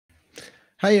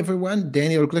Hi everyone,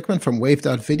 Daniel Glickman from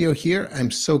Wave.video here. I'm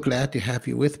so glad to have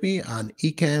you with me on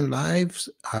Ecamm Live's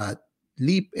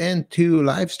Leap into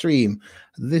live stream.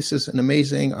 This is an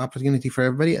amazing opportunity for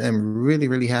everybody, and I'm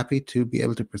really happy to be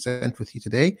able to present with you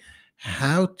today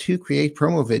how to create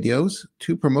promo videos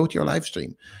to promote your live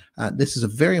stream. This is a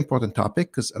very important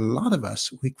topic because a lot of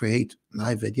us, we create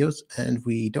live videos and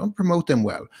we don't promote them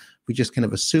well. We just kind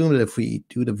of assume that if we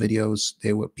do the videos,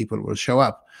 people will show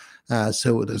up.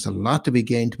 So there's a lot to be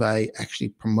gained by actually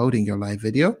promoting your live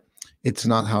video. It's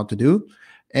not hard to do.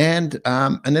 And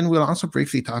then we'll also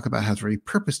briefly talk about how to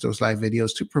repurpose those live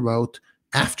videos to promote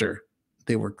after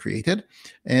they were created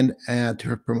and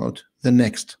to promote the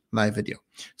next live video.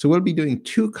 So we'll be doing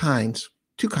two kinds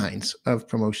of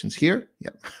promotions here.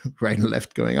 Yep, right and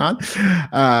left going on.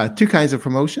 Two kinds of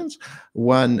promotions.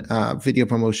 One video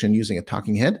promotion using a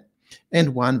talking head,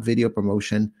 and one video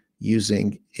promotion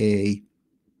using a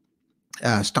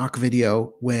stock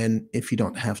video if you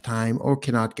don't have time or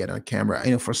cannot get on camera. I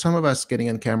know for some of us, getting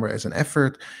on camera is an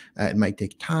effort. It might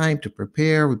take time to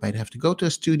prepare. We might have to go to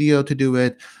a studio to do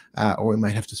it, or we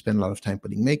might have to spend a lot of time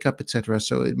putting makeup, etc.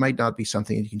 So it might not be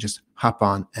something that you can just hop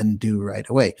on and do right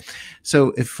away.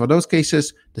 So if for those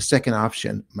cases, the second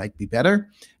option might be better.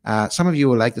 Some of you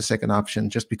will like the second option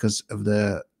just because of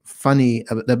the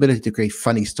ability to create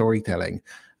funny storytelling.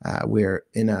 Where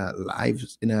in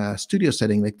a studio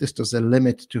setting like this, there's a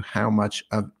limit to how much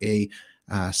of a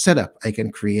setup I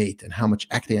can create and how much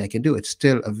acting I can do. It's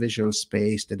still a visual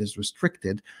space that is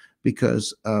restricted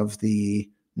because of the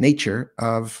nature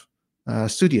of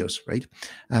studios, right?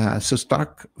 So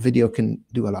stock video can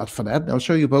do a lot for that. And I'll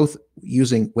show you both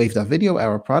using Wave.video,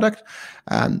 our product.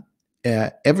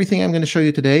 Everything I'm going to show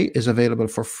you today is available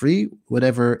for free.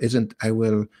 Whatever isn't, I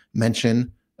will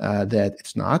mention that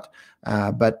it's not.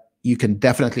 But you can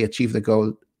definitely achieve the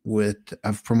goal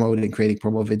of promoting and creating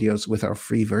promo videos with our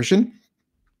free version.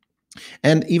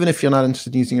 And even if you're not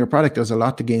interested in using your product, there's a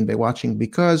lot to gain by watching,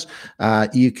 because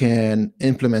you can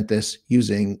implement this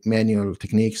using manual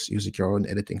techniques, using your own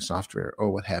editing software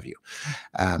or what have you.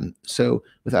 So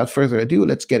without further ado,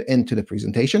 let's get into the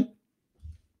presentation.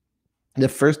 The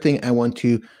first thing I want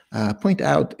to point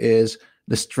out is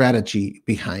the strategy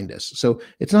behind this. So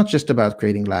it's not just about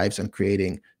creating lives and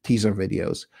creating teaser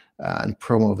videos and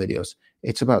promo videos.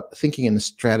 It's about thinking in the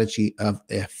strategy of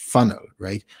a funnel,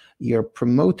 right? You're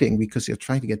promoting because you're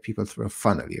trying to get people through a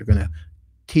funnel. You're going to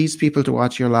tease people to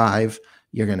watch your live.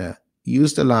 You're going to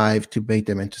use the live to bait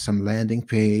them into some landing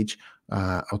page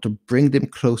or to bring them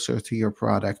closer to your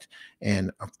product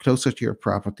and closer to your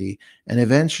property, and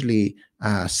eventually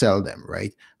sell them,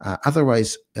 right?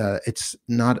 Otherwise, it's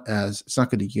not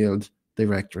going to yield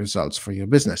direct results for your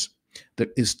business. There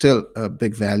is still a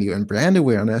big value in brand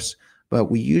awareness, but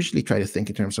we usually try to think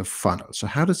in terms of funnel. So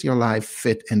how does your live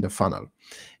fit in the funnel?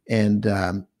 And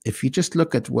if you just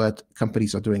look at what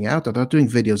companies are doing out there, they're doing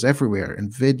videos everywhere,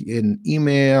 in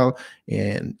email,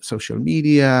 in social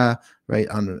media, right,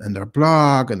 on their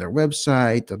blog, on their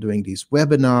website. They're doing these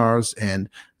webinars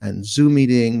and Zoom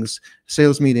meetings,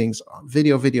 sales meetings,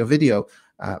 video.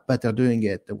 But they're doing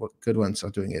it, the good ones are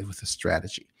doing it with a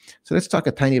strategy. So let's talk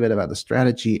a tiny bit about the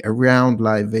strategy around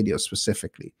live video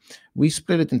specifically. We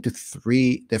split it into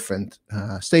three different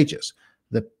stages: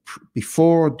 the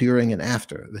before, during, and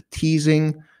after. The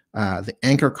teasing, the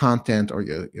anchor content, or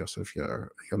your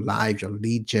live, your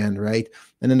lead gen, right?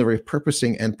 And then the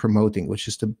repurposing and promoting, which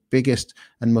is the biggest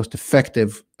and most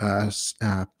effective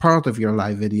part of your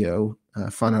live video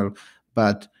funnel,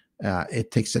 but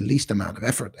it takes the least amount of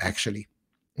effort, actually.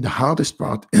 The hardest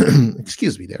part,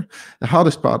 excuse me there, the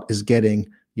hardest part is getting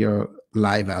your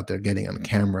live out there, getting on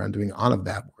camera and doing all of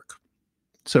that work.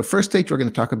 So first stage we're going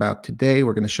to talk about today,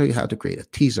 we're going to show you how to create a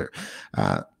teaser.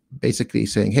 Basically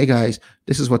saying, hey guys,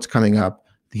 this is what's coming up.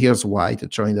 Here's why to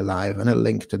join the live, and a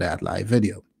link to that live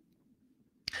video.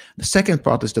 The second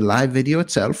part is the live video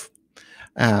itself,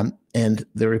 and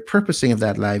the repurposing of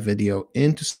that live video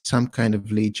into some kind of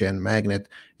lead gen magnet,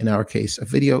 in our case, a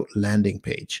video landing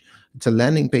page. It's a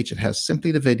landing page that has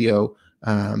simply the video,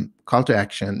 call to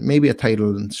action, maybe a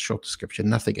title and short description,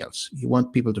 nothing else. You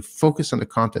want people to focus on the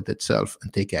content itself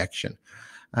and take action.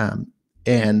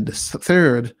 And the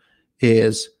third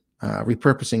is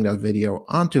repurposing that video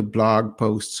onto blog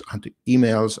posts, onto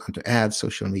emails, onto ads,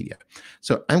 social media.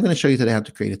 So I'm going to show you today how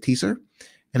to create a teaser,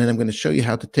 and then I'm going to show you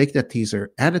how to take that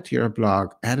teaser, add it to your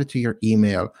blog, add it to your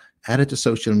email, add it to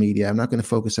social media. I'm not going to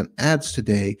focus on ads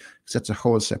today because that's a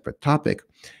whole separate topic.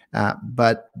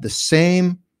 But the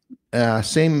same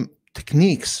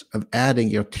techniques of adding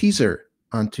your teaser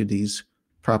onto these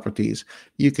properties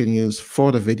you can use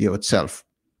for the video itself.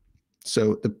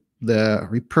 So the the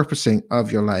repurposing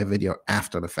of your live video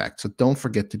after the fact. So don't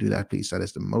forget to do that, please. That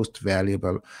is the most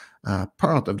valuable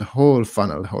part of the whole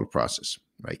funnel, the whole process,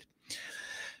 right?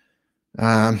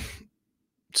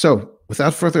 So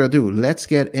without further ado, let's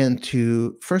get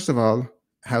into, first of all,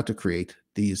 how to create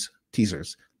these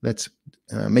teasers. Let's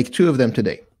make 2 of them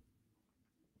today.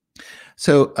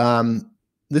 So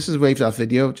this is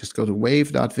Wave.video. Just go to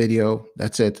Wave.video.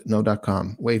 That's it, no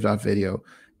 .com, Wave.video,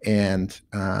 and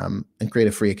create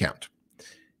a free account.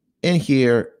 In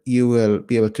here, you will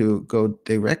be able to go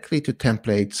directly to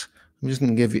templates. I'm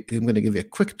going to give you a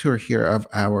quick tour here of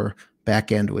our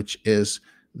backend, which is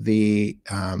the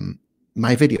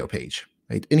My Video page.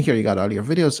 Right? In here, you got all your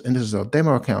videos, and this is our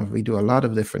demo account. We do a lot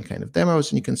of different kind of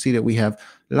demos, and you can see that we have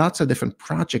lots of different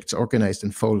projects organized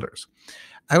in folders.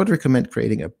 I would recommend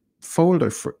creating a folder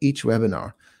for each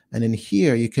webinar. And in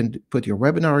here, you can put your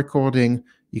webinar recording.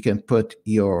 You can put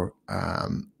your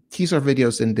teaser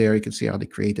videos in there. You can see how they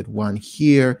created one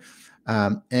here.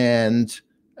 And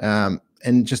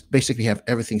just basically have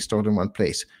everything stored in one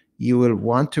place. You will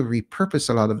want to repurpose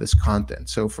a lot of this content.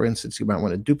 So for instance, you might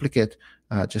want to duplicate,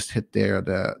 just hit there,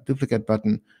 the duplicate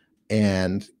button,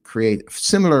 and create a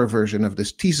similar version of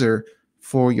this teaser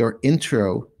for your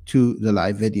intro to the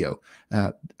live video.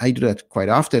 I do that quite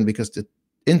often because the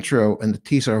intro and the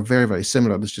teaser are very, very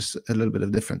similar. There's just a little bit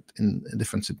of difference in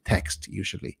text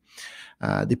usually,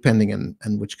 depending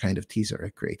on which kind of teaser I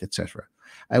create, etc.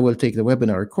 I will take the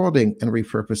webinar recording and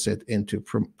repurpose it into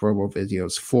promo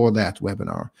videos for that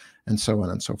webinar, and so on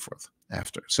and so forth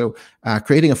after. So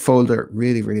creating a folder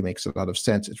really, really makes a lot of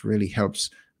sense. It really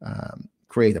helps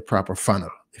create a proper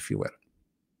funnel, if you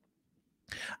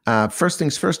will. First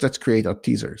things first, let's create our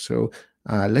teaser. So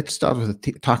let's start with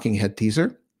a talking head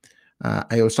teaser.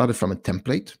 I will start it from a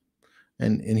template.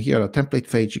 And in here, on a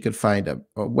template page, you can find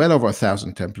well over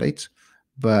 1,000 templates.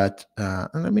 But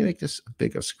and let me make this a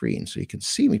bigger screen so you can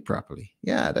see me properly.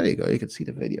 Yeah, there you go. You can see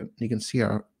the video. You can see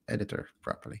our editor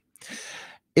properly.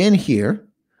 In here,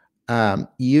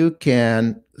 you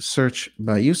can search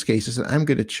by use cases, and I'm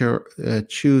going to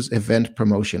choose event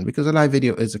promotion because a live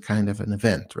video is a kind of an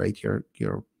event, right?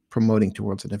 You're promoting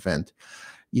towards an event.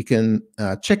 You can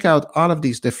check out all of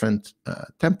these different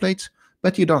templates,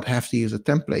 but you don't have to use a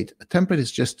template. A template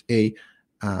is just an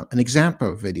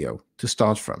example video to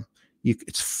start from.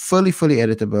 It's fully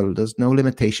editable. There's no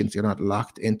limitations. You're not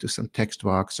locked into some text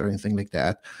box or anything like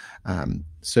that.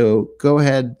 So go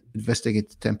ahead,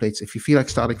 investigate the templates. If you feel like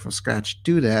starting from scratch,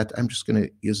 do that. I'm just going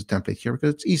to use a template here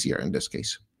because it's easier in this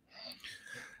case.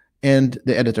 And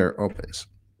the editor opens.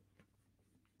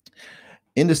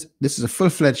 In this is a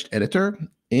full-fledged editor.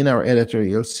 In our editor,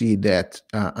 you'll see that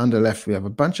on the left, we have a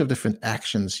bunch of different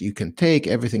actions you can take,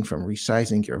 everything from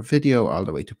resizing your video all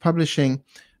the way to publishing.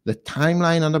 The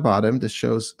timeline on the bottom, this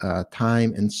shows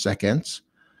time in seconds,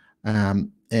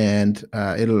 and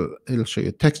it'll show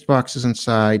you text boxes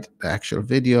inside, the actual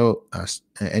video,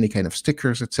 any kind of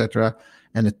stickers, etc.,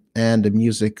 and the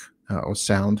music or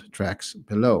sound tracks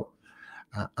below.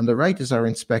 On the right is our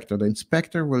inspector. The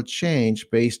inspector will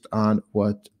change based on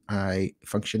what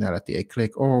functionality I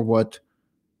click or what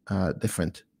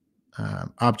different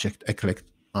object I clicked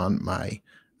on my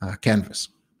canvas.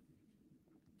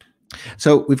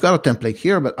 So we've got a template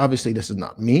here, but obviously this is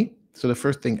not me. So the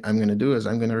first thing I'm going to do is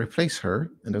I'm going to replace her,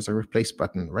 and there's a replace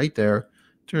button right there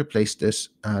to replace this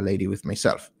lady with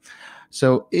myself.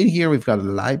 So in here, we've got a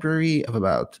library of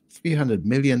about 300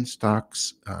 million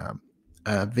stocks,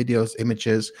 videos,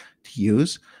 images to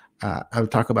use. I'll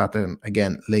talk about them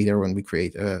again later when we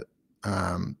create a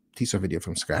teaser video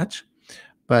from scratch.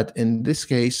 But in this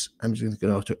case, I'm just going to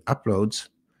go to uploads,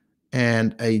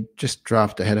 and I just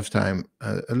dropped ahead of time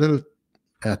a little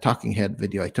talking head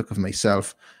video I took of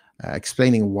myself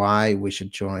explaining why we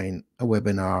should join a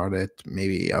webinar that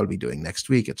maybe I'll be doing next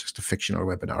week. It's just a fictional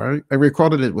webinar. I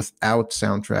recorded it without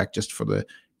soundtrack just for the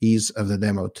ease of the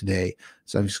demo today.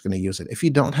 So I'm just going to use it. If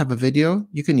you don't have a video,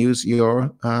 you can use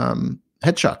your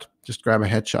headshot. Just grab a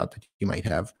headshot that you might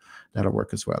have. That'll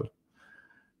work as well.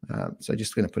 So I'm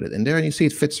just going to put it in there, and you see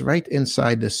it fits right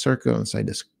inside this circle, inside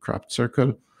this cropped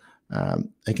circle.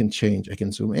 I can change. I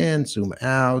can zoom in, zoom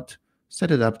out,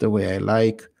 set it up the way I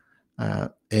like,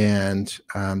 and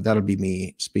that'll be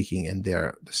me speaking in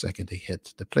there the second I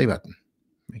hit the play button.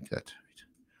 Make that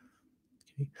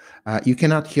right. Okay. You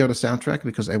cannot hear the soundtrack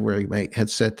because I wear my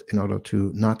headset in order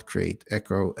to not create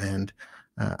echo and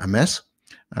a mess,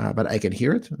 but I can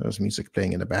hear it. There's music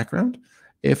playing in the background.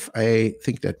 If I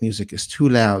think that music is too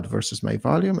loud versus my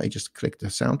volume, I just click the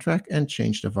soundtrack and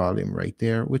change the volume right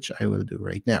there, which I will do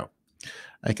right now.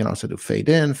 I can also do fade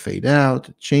in, fade out,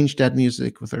 change that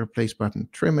music with a replace button,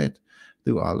 trim it.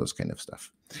 do all those kind of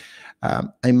stuff.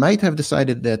 I might have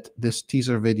decided that this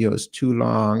teaser video is too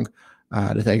long,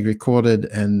 that I recorded,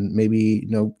 and maybe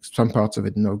some parts of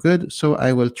it no good. So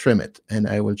I will trim it, and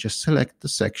I will just select the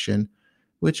section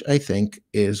which I think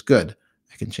is good.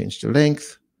 I can change the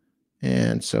length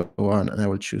and so on, and I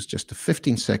will choose just a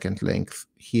 15-second length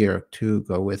here to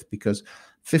go with, because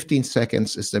 15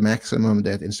 seconds is the maximum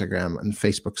that Instagram and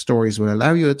Facebook stories will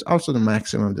allow you. It's also the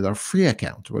maximum that our free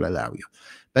account will allow you.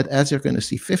 But as you're going to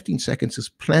see, 15 seconds is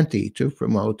plenty to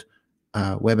promote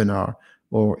a webinar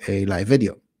or a live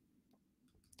video.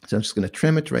 So I'm just going to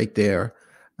trim it right there,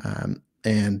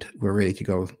 and we're ready to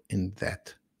go in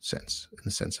that sense, in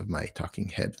the sense of my talking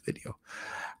head video.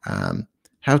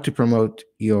 How to promote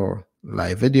your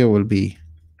live video will be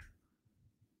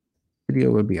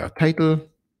our title,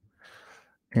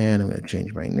 and I'm going to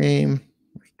change my name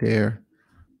right there.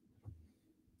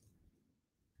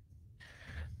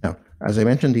 Now, as I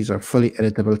mentioned, these are fully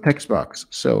editable text box.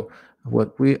 So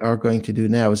what we are going to do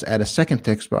now is add a second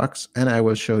text box, and I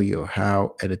will show you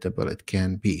how editable it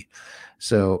can be.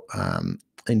 So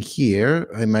in here,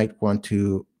 I might want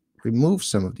to remove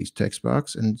some of these text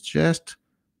box and just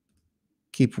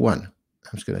keep one.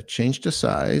 I'm just going to change the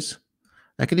size.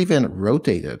 I could even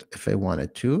rotate it if I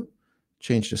wanted to.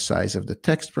 Change the size of the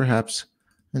text perhaps,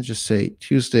 and just say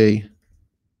Tuesday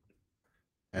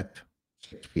at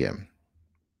 6 p.m.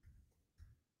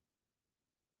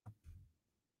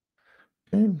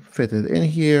 Okay, fit it in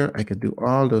here. I could do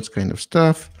all those kind of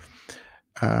stuff.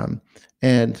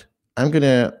 And I'm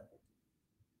gonna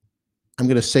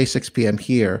say 6 p.m.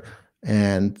 here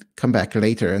and come back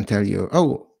later and tell you,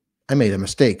 oh, I made a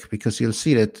mistake, because you'll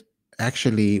see that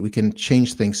actually we can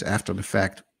change things after the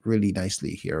fact really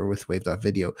nicely here with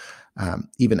Wave.video,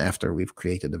 even after we've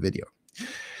created the video.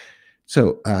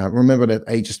 So remember that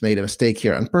I just made a mistake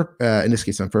here, in this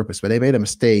case on purpose, but I made a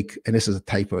mistake, and this is a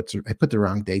typo. I put the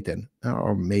wrong date in,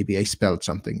 or maybe I spelled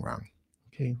something wrong.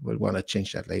 Okay, we'll want to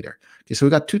change that later. Okay, so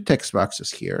we got two text boxes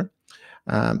here.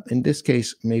 In this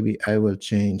case, maybe I will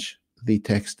change the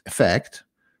text effect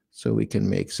so we can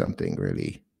make something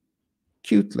really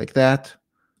cute like that.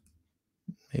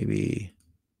 Maybe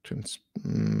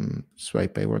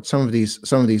swipe by word. Some of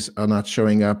these are not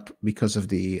showing up because of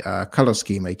the color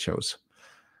scheme I chose.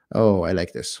 Oh, I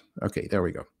like this. Okay, there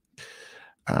we go.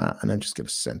 And I'm just going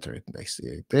to center it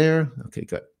nicely there. Okay,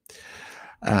 good.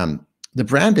 The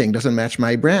branding doesn't match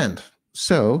my brand.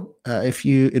 So if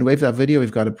you, in Wave.video, we've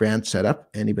got a brand set up.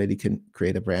 Anybody can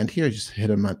create a brand here. Just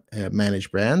hit on manage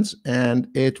brands, and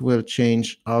it will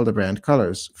change all the brand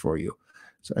colors for you.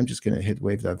 So I'm just going to hit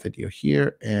Wave.video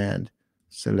here and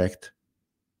select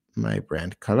my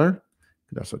brand color. You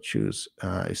can also choose,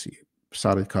 I see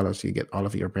solid color, so you get all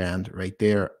of your brand right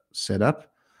there set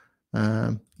up.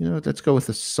 Let's go with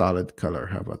a solid color.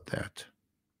 How about that?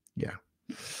 Yeah,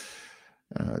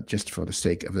 just for the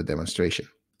sake of the demonstration.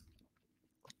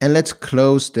 And let's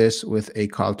close this with a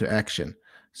call to action.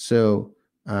 So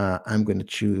I'm going to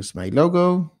choose my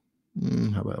logo.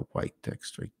 How about white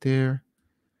text right there?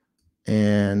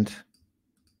 And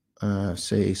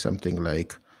say something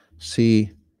like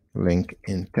see link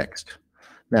in text.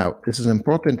 Now, this is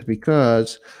important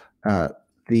because on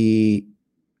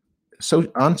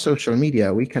social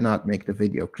media, we cannot make the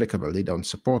video clickable. They don't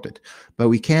support it. But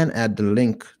we can add the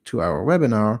link to our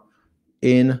webinar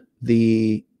in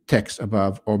the text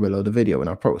above or below the video in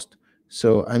our post.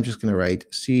 So I'm just going to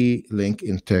write see link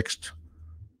in text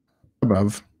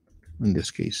above, in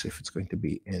this case, if it's going to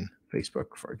be in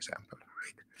Facebook, for example.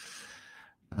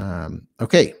 Right.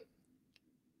 Okay.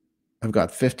 I've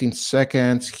got 15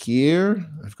 seconds here.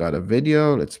 I've got a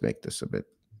video. Let's make this a bit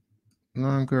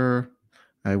longer.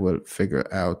 I will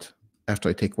figure out, after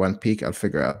I take one peek, I'll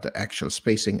figure out the actual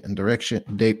spacing and direction,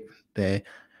 the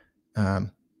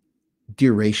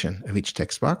duration of each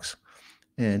text box.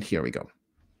 And here we go.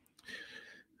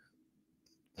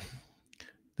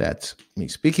 That's me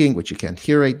speaking, which you can't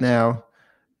hear right now.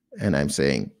 And I'm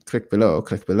saying, click below,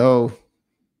 click below.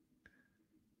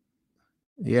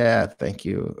 Yeah, thank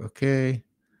you. Okay.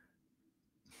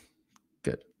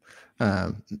 Good.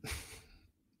 I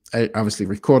obviously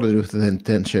recorded it with the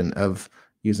intention of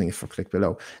using it for click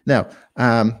below. Now,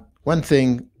 one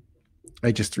thing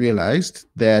I just realized,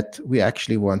 that we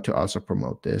actually want to also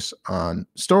promote this on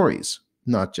stories,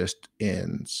 not just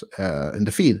in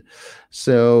the feed.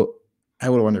 So I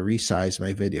will want to resize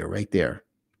my video right there.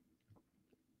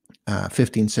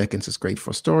 15 seconds is great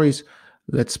for stories.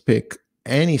 Let's pick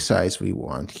any size we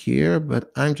want here,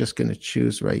 but I'm just going to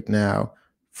choose right now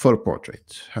full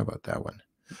portrait. How about that one?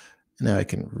 Now I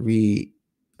can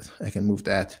move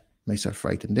that myself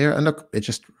right in there. And look, it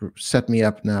just set me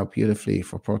up now beautifully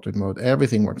for portrait mode.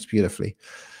 Everything works beautifully.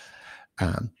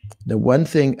 The one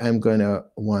thing I'm going to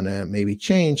want to maybe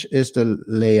change is the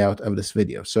layout of this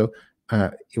video. So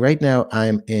right now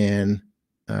I'm in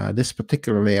this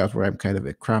particular layout where I'm kind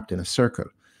of cropped in a circle.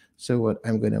 So what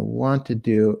I'm going to want to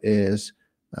do is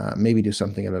maybe do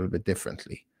something a little bit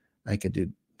differently. I could do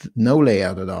no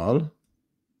layout at all.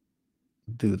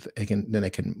 Then I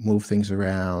can move things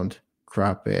around,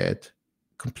 crop it,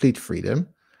 complete freedom,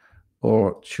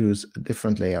 or choose a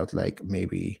different layout, like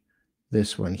maybe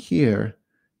this one here,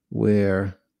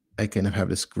 where I kind of have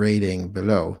this grading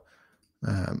below.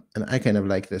 And I kind of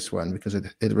like this one because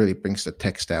it really brings the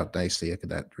text out nicely. Look at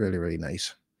that, really, really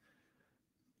nice.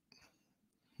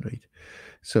 Right.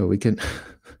 So we can,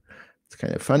 it's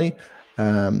kind of funny.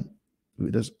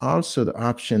 There's also the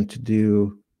option to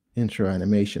do intro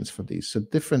animations for these. So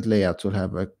different layouts will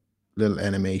have a little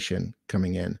animation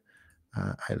coming in.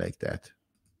 I like that.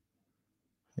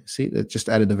 See, that just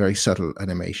added a very subtle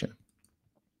animation.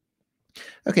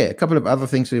 Okay, a couple of other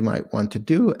things we might want to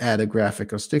do. Add a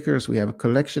graphic or stickers. We have a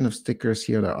collection of stickers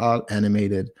here. They're all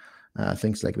animated.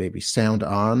 Things like maybe sound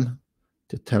on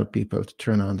to tell people to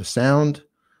turn on the sound.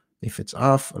 If it's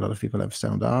off, a lot of people have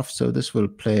sound off. So this will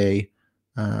play,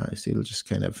 see, it'll just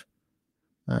kind of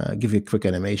give you a quick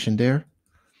animation there.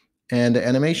 And the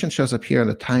animation shows up here on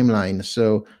the timeline.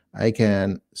 So I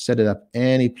can set it up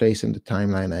any place in the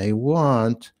timeline I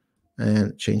want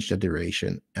and change the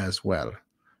duration as well.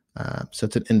 So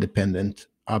it's an independent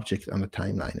object on the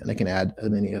timeline. And I can add as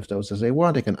many of those as I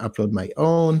want. I can upload my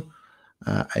own.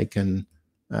 I can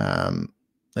add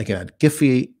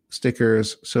Giphy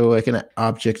stickers. So I can add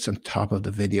objects on top of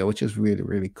the video, which is really,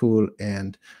 really cool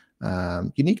and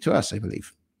unique to us, I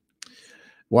believe.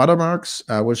 Watermarks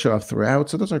will show up throughout.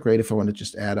 So those are great if I want to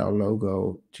just add our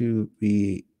logo to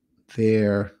be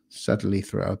there subtly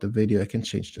throughout the video. I can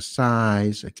change the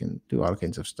size. I can do all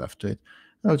kinds of stuff to it.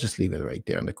 I'll just leave it right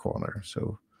there in the corner.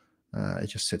 So it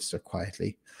just sits there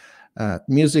quietly.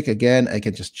 Music, again, I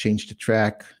can just change the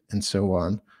track and so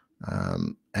on.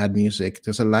 Add music.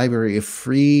 There's a library of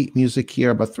free music here,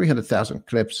 about 300,000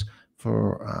 clips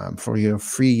for your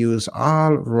free use,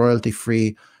 all royalty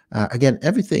free. Again,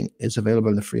 everything is available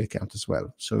in the free account as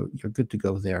well. So you're good to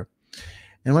go there.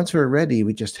 And once we're ready,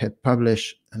 we just hit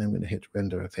publish, and I'm going to hit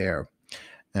render there.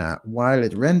 While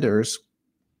it renders,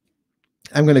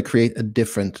 I'm going to create a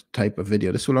different type of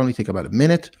video. This will only take about a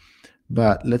minute,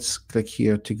 but let's click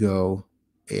here to go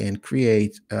and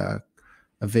create a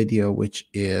video, which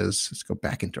is, let's go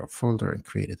back into our folder and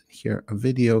create it here, a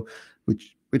video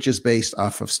which is based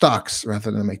off of stocks rather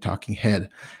than my talking head.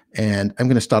 And I'm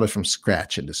going to start it from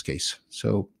scratch in this case.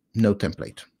 So no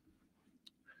template.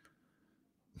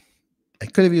 I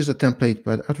could have used a template,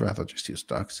 but I'd rather just use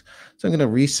stocks. So I'm going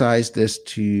to resize this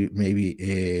to maybe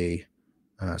a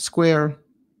square.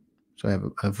 So I have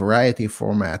a variety of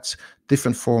formats.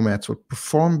 Different formats will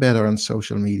perform better on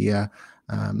social media,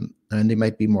 and they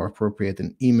might be more appropriate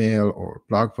in email or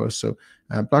blog posts. So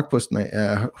blog post,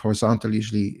 horizontal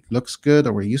usually looks good,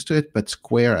 or we're used to it, but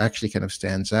square actually kind of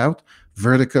stands out.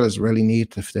 Vertical is really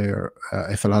neat if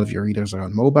if a lot of your readers are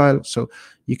on mobile. So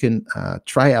you can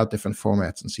try out different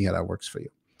formats and see how that works for you.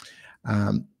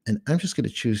 And I'm just going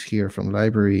to choose here from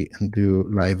library and do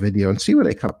live video and see what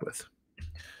I come up with.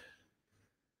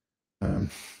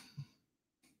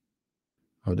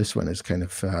 Oh, this one is kind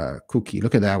of kooky.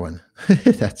 Look at that one.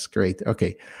 That's great.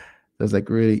 Okay. There's like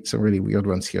some really weird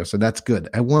ones here. So that's good.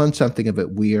 I want something a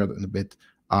bit weird and a bit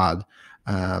odd.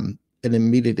 And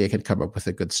immediately I can come up with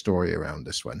a good story around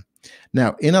this one.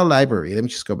 Now, in our library, let me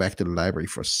just go back to the library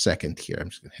for a second here. I'm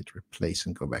just going to hit replace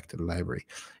and go back to the library.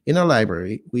 In our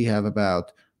library, we have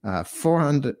about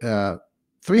 300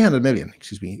 million,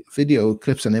 video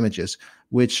clips and images,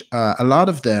 which a lot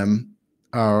of them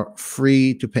are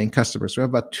free to paying customers. We have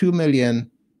about 2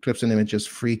 million clips and images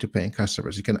free to paying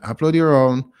customers. You can upload your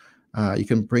own. You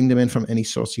can bring them in from any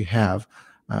source you have.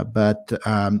 But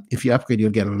if you upgrade,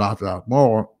 you'll get a lot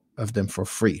more of them for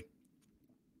free.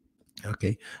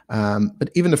 Okay. But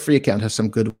even the free account has some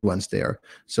good ones there.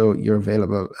 So you're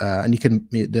available and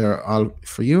they're all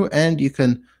for you, and you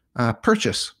can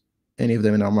purchase any of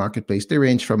them in our marketplace. They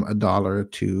range from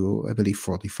 $1 to, I believe,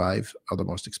 45 are the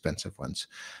most expensive ones.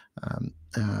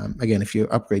 Again, if you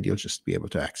upgrade, you'll just be able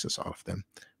to access all of them,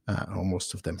 or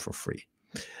most of them for free.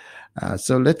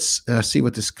 So let's see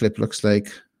what this clip looks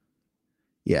like.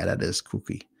 Yeah, that is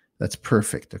kooky. That's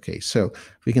perfect. Okay, so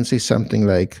we can say something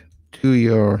like, to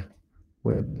your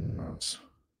webinars.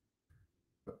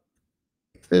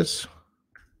 Like this.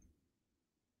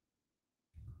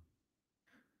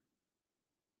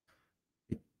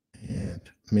 And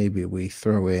maybe we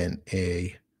throw in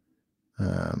a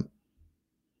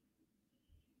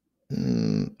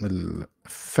little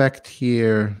effect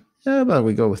here. Yeah, but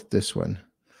we go with this one.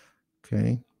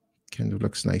 Okay, kind of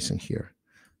looks nice in here.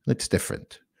 Looks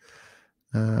different.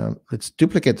 Let's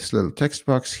duplicate this little text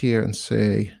box here and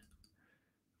say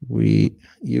we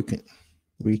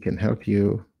can help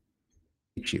you,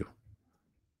 teach you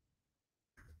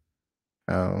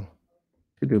how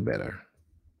to do better.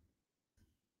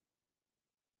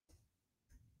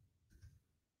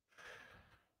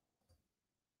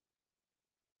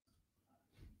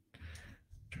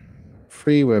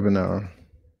 Free webinar.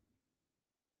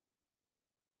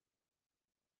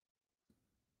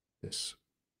 This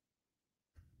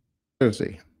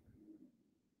Thursday.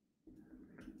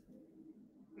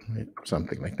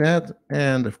 Something like that.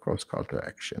 And of course, call to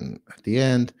action at the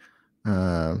end.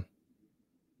 Or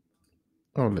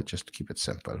let's just keep it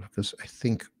simple because I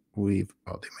think we've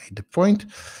already made the point.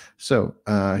 So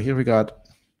here we got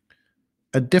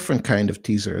a different kind of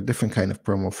teaser, a different kind of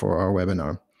promo for our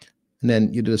webinar. And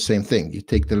then you do the same thing. You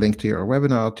take the link to your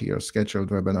webinar, to your scheduled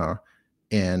webinar,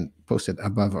 and post it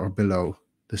above or below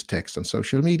this text on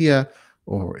social media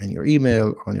or in your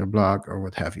email, on your blog, or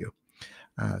what have you.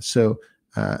 So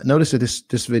notice that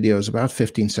this video is about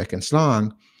 15 seconds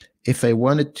long. If I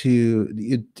wanted to,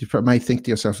 you might think to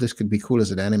yourself, this could be cool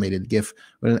as an animated GIF.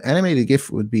 But an animated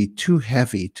GIF would be too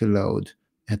heavy to load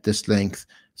at this length.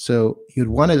 So you'd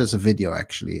want it as a video,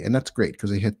 actually. And that's great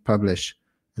because they hit publish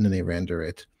and then they render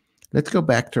it. Let's go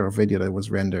back to our video that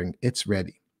was rendering. It's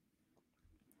ready.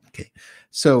 Okay.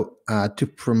 So to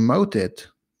promote it,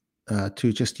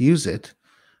 to just use it,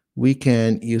 we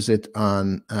can use it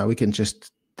on, we can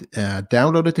just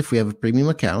download it if we have a premium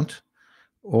account,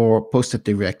 or post it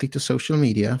directly to social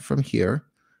media from here,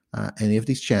 any of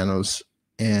these channels,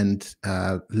 and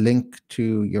link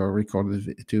to your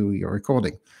recording, to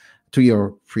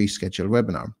your pre-scheduled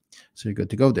webinar. So you're good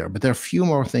to go there. But there are a few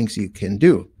more things you can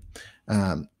do.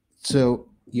 So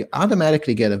you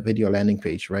automatically get a video landing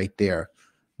page right there.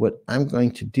 What I'm going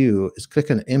to do is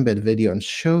click on embed video and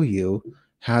show you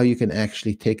how you can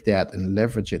actually take that and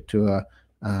leverage it to a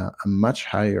much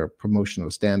higher promotional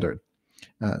standard.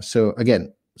 So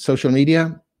again, social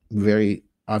media, very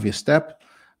obvious step,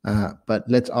 but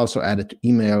let's also add it to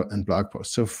email and blog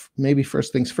posts. So maybe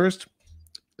first things first,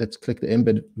 let's click the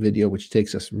embed video, which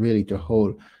takes us really to a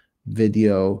whole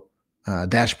video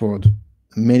dashboard,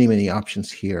 many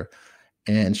options here,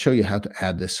 and show you how to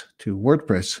add this to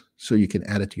WordPress so you can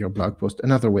add it to your blog post,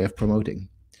 another way of promoting.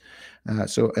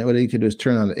 So what I need to do is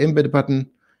turn on the embed button.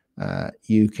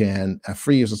 You can,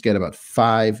 free users get about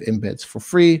 5 embeds for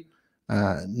free.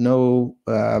 There's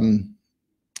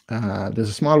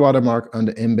a small watermark on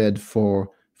the embed for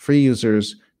free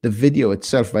users. The video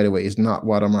itself, by the way, is not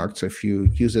watermarked. So if you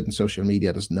use it in social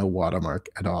media, there's no watermark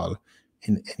at all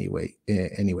in any way,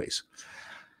 anyways.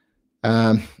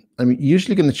 I'm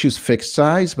usually going to choose fixed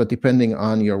size, but depending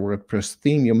on your WordPress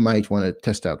theme, you might want to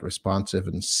test out responsive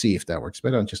and see if that works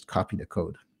better and just copy the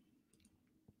code.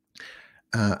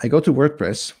 I go to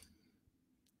WordPress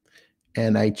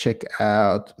and I check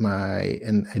out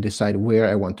and I decide where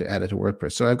I want to add it to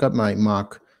WordPress. So I've got my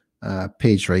mock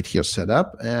page right here set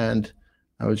up, and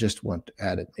I would just want to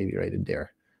add it maybe right in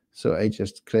there. So I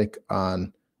just click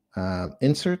on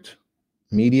Insert,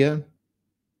 Media,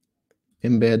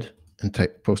 Embed, and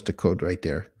post the code right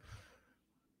there.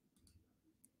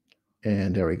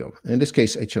 And there we go. In this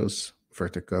case, I chose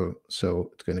vertical, so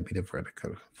it's going to be the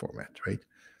vertical format, right?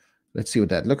 Let's see what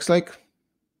that looks like.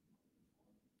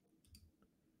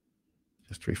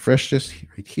 Just refresh this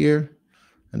right here,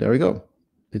 and there we go.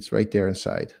 It's right there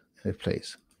inside, and it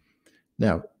plays.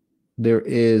 Now, there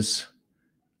is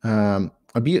a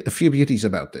few beauties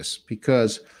about this,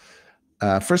 because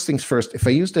first things first, if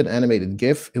I used an animated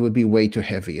GIF, it would be way too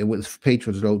heavy. The page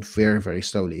would load very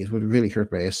slowly. It would really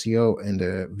hurt my SEO and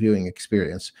the viewing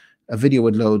experience. A video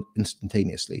would load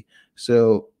instantaneously.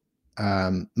 So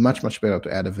much better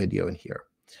to add a video in here.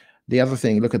 The other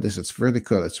thing, look at this, it's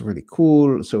vertical, it's really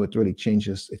cool. So it really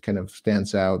changes, it kind of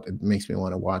stands out. It makes me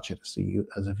want to watch it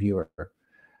as a viewer.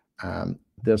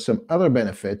 There's some other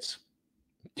benefits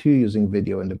to using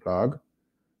video in the blog.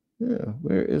 Yeah,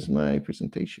 where is my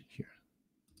presentation here?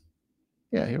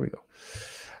 Yeah, here we go.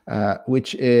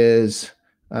 Which is,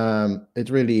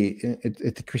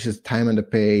 it decreases time on the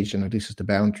page and reduces the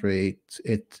bounce rate.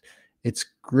 It's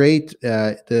great.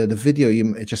 The video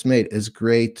you just made is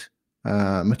great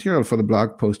material for the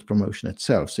blog post promotion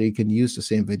itself. So you can use the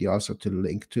same video also to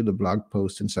link to the blog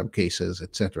post in some cases,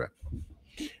 etc.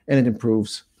 And it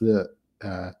improves the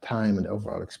time and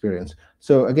overall experience.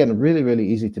 So again, really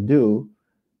easy to do.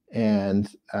 and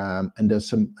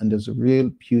there's a real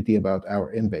beauty about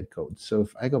our embed code. So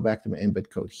if I go back to my embed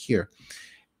code here,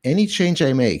 any change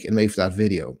I make in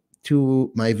Wave.video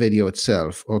to my video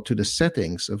itself or to the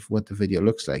settings of what the video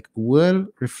looks like will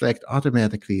reflect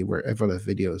automatically wherever the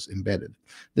video is embedded.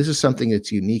 This is something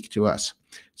that's unique to us.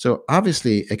 So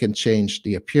obviously I can change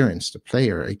the appearance, the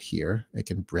player right here. I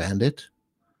can brand it.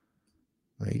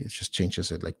 Right? It just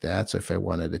changes it like that. So if I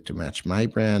wanted it to match my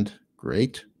brand,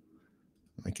 great.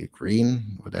 Make it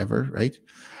green, whatever, right?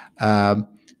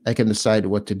 I can decide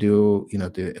what to do,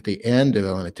 at the end. Do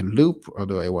I want it to loop, or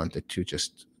do I want it to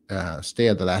just stay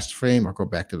at the last frame or go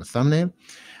back to the thumbnail?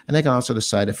 And I can also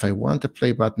decide if I want the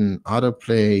play button,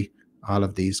 autoplay, all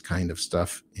of these kind of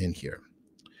stuff in here.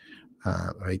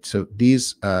 Right, so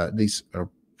these are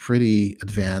pretty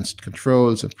advanced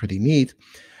controls and pretty neat.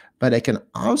 But I can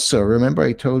also, remember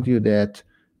I told you that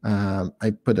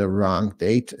I put a wrong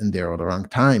date in there or the wrong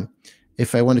time.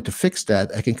 If I wanted to fix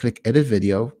that, I can click Edit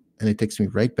Video, and it takes me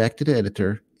right back to the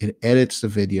editor. It edits the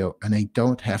video, and I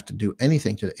don't have to do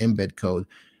anything to the embed code.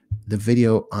 The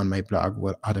video on my blog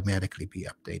will automatically be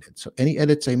updated. So any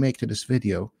edits I make to this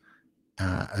video,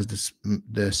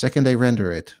 the second I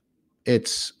render it,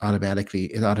 it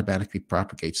automatically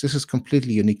propagates. This is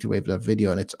completely unique to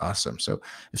Wave.video, and it's awesome. So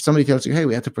if somebody tells you, hey,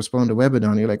 we have to postpone the webinar,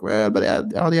 and you're like, well, but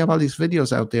I already have all these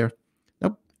videos out there.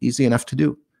 Nope, easy enough to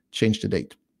do. Change the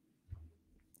date.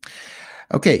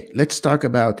 Okay, let's talk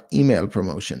about email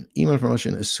promotion. Email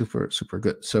promotion is super, super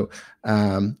good. So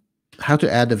how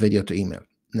to add the video to email.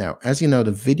 Now, as you know,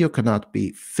 the video cannot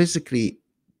be physically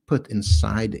put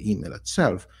inside the email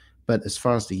itself, but as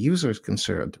far as the user is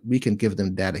concerned, we can give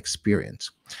them that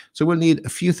experience. So we'll need a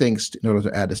few things in order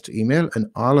to add this to email, and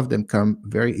all of them come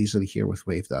very easily here with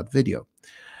Wave.video.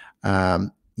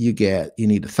 You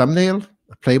need a thumbnail,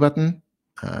 a play button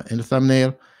in the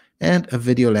thumbnail, and a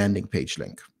video landing page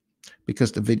link.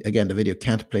 Because the video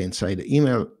can't play inside the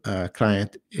email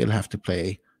client, it'll have to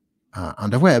play on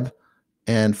the web,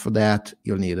 and for that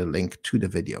you'll need a link to the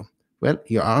video. Well,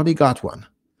 you already got one.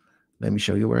 Let me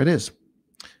show you where it is.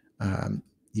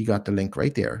 You got the link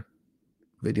right there,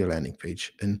 video landing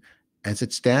page. And as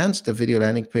it stands, the video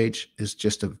landing page is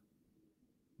just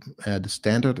the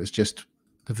standard is just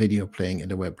the video playing in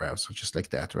the web browser, just like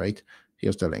that, right?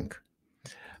 Here's the link.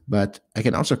 But I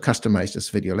can also customize this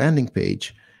video landing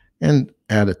page and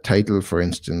add a title, for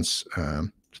instance,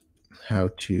 how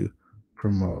to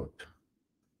promote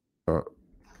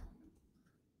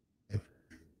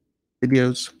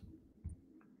videos,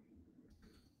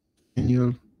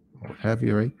 manual, what have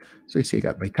you, right? So you see I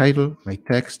got my title, my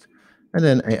text, and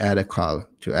then I add a call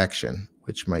to action,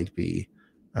 which might be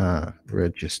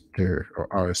register or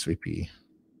RSVP.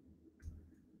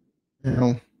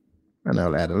 Now, and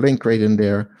I'll add a link right in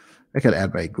there. I can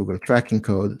add my Google tracking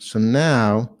code. So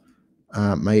now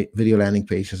my video landing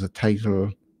page has a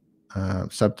title,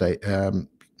 subtitle,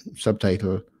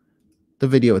 the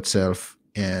video itself,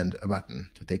 and a button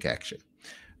to take action.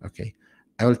 Okay,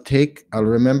 I'll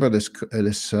remember this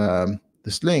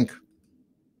link.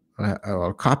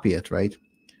 I'll copy it, right?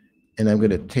 And I'm going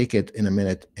to take it in a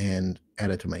minute and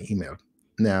add it to my email.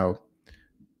 Now,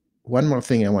 one more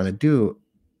thing I want to do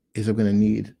is I'm going to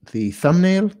need the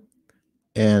thumbnail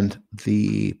and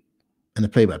the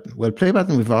play button. Well, play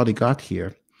button we've already got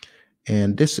here,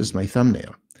 and this is my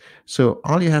thumbnail. So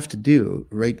all you have to do,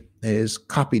 right, is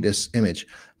copy this image.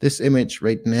 This image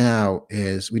right now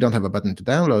we don't have a button to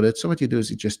download it. So what you do is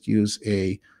you just use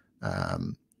a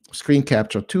screen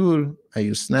capture tool. I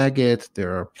use Snagit.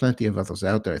 There are plenty of others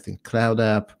out there. I think Cloud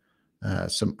App,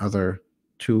 some other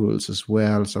tools as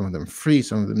well. Some of them free,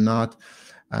 some of them not.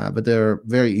 But they're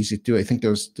very easy to do. I think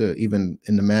even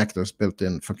in the Mac, there's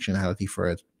built-in functionality for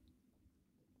it.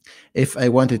 If I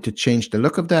wanted to change the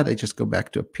look of that, I just go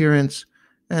back to appearance,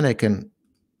 and I can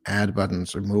add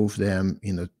buttons, remove them,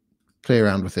 play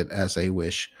around with it as I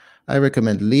wish. I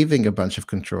recommend leaving a bunch of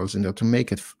controls in there to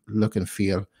make it look and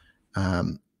feel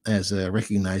as a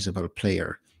recognizable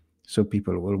player, so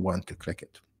people will want to click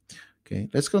it. Okay,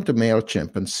 let's go to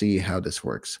MailChimp and see how this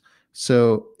works.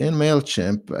 So in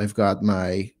MailChimp, I've got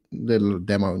my little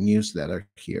demo newsletter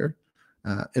here.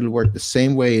 It'll work the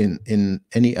same way in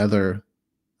any other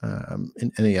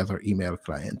email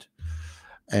client.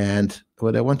 And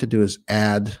what I want to do is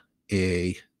add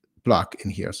a block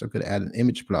in here. So I'm going to add an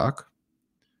image block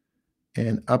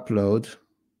and upload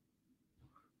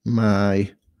my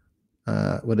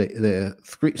the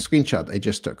screenshot I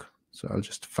just took. So I'll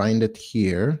just find it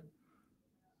here,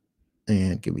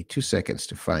 and give me 2 seconds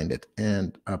to find it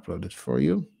and upload it for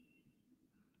you.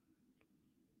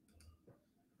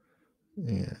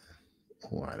 Yeah,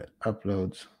 while it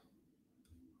uploads.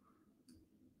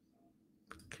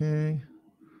 Okay.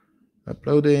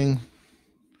 Uploading.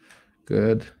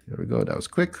 Good. Here we go. That was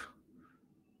quick.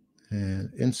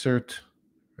 And insert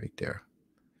right there.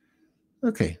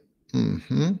 Okay.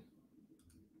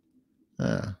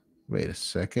 Wait a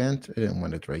second. I didn't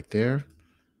want it right there.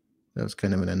 That was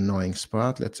kind of an annoying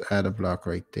spot. Let's add a block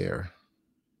right there.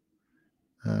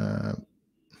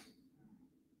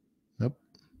 Nope.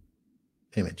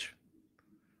 Image.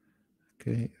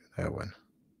 Okay, that one.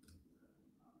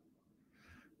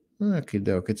 Okay,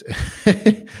 doke. It's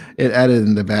it added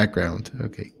in the background.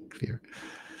 Okay, clear.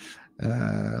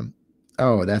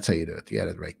 Oh, that's how you do it. You add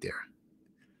it right there.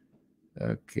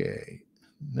 Okay.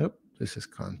 Nope. This is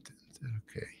content.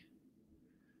 Okay.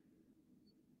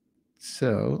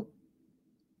 So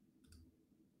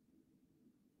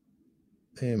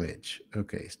image.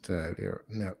 Okay, style here.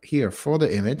 Now here for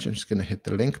the image, I'm just going to hit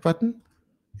the link button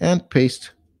and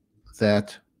paste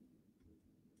that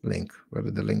link. Where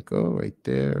did the link go? Right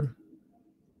there.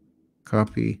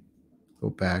 Copy, go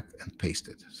back and paste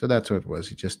it. So that's what it was.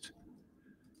 You just,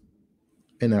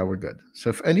 and now we're good. So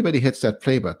if anybody hits that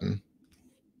play button,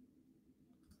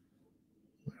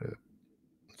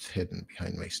 it's hidden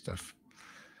behind my stuff.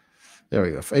 There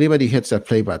we go. If anybody hits that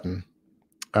play button,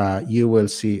 you will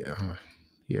see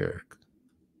here.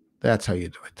 That's how you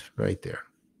do it right there.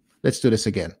 Let's do this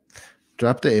again.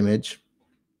 Drop the image.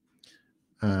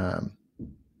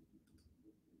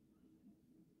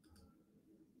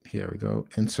 Here we go.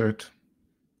 Insert.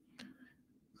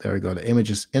 There we go. The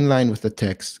image is in line with the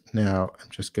text. Now I'm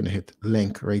just going to hit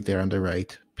link right there on the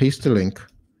right. Paste the link,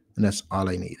 and that's all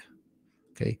I need.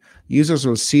 Okay. Users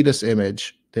will see this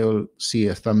image. They will see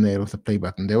a thumbnail with a play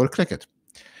button. They will click it.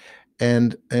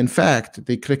 And in fact,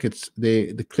 they click it.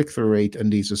 The click-through rate on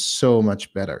these is so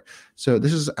much better. So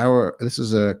this is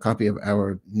a copy of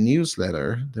our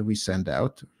newsletter that we send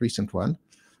out, recent one.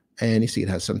 And you see it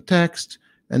has some text.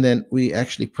 And then we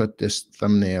actually put this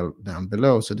thumbnail down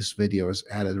below. So this video is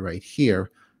added right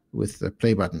here with the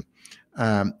play button.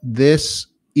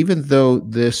 Even though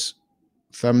this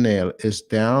thumbnail is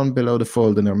down below the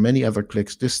fold and there are many other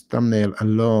clicks, this thumbnail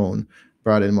alone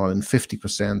brought in more than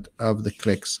 50% of the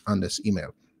clicks on this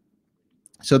email.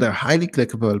 So they're highly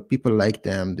clickable. People like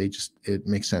them. It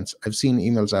makes sense. I've seen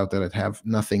emails out there that have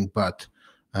nothing but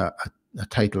a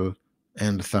title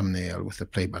and a thumbnail with a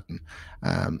play button.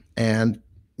 And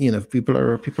people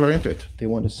are into it. They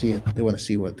want to see it. They want to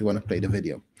see what they want to play the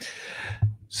video.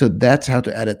 So that's how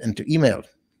to add it into email.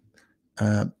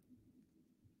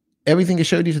 Everything I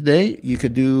showed you today, you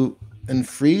could do in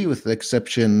free with the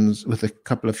exceptions, with a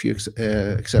couple of few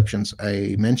exceptions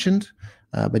I mentioned.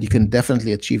 But you can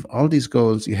definitely achieve all these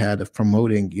goals you had of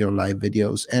promoting your live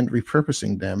videos and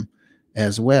repurposing them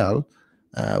as well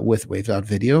with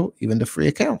Wave.video, even the free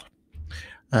account.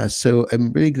 So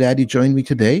I'm really glad you joined me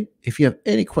today. If you have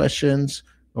any questions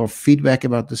or feedback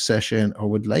about the session or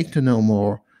would like to know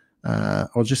more,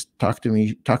 or just talk to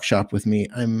me, talk shop with me,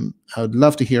 I would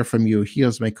love to hear from you.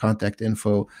 Here's my contact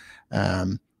info,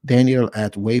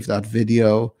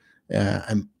 Daniel@Wave.video.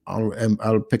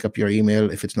 I'll pick up your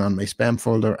email. If it's not in my spam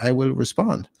folder, I will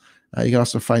respond. You can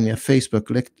also find me on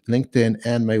Facebook, LinkedIn,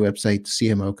 and my website,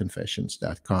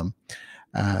 cmoconfessions.com.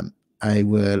 I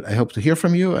hope to hear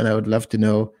from you, and I would love to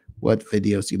know what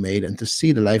videos you made and to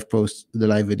see the live posts, the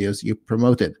live videos you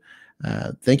promoted.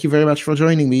 Thank you very much for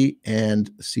joining me,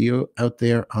 and see you out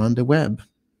there on the web.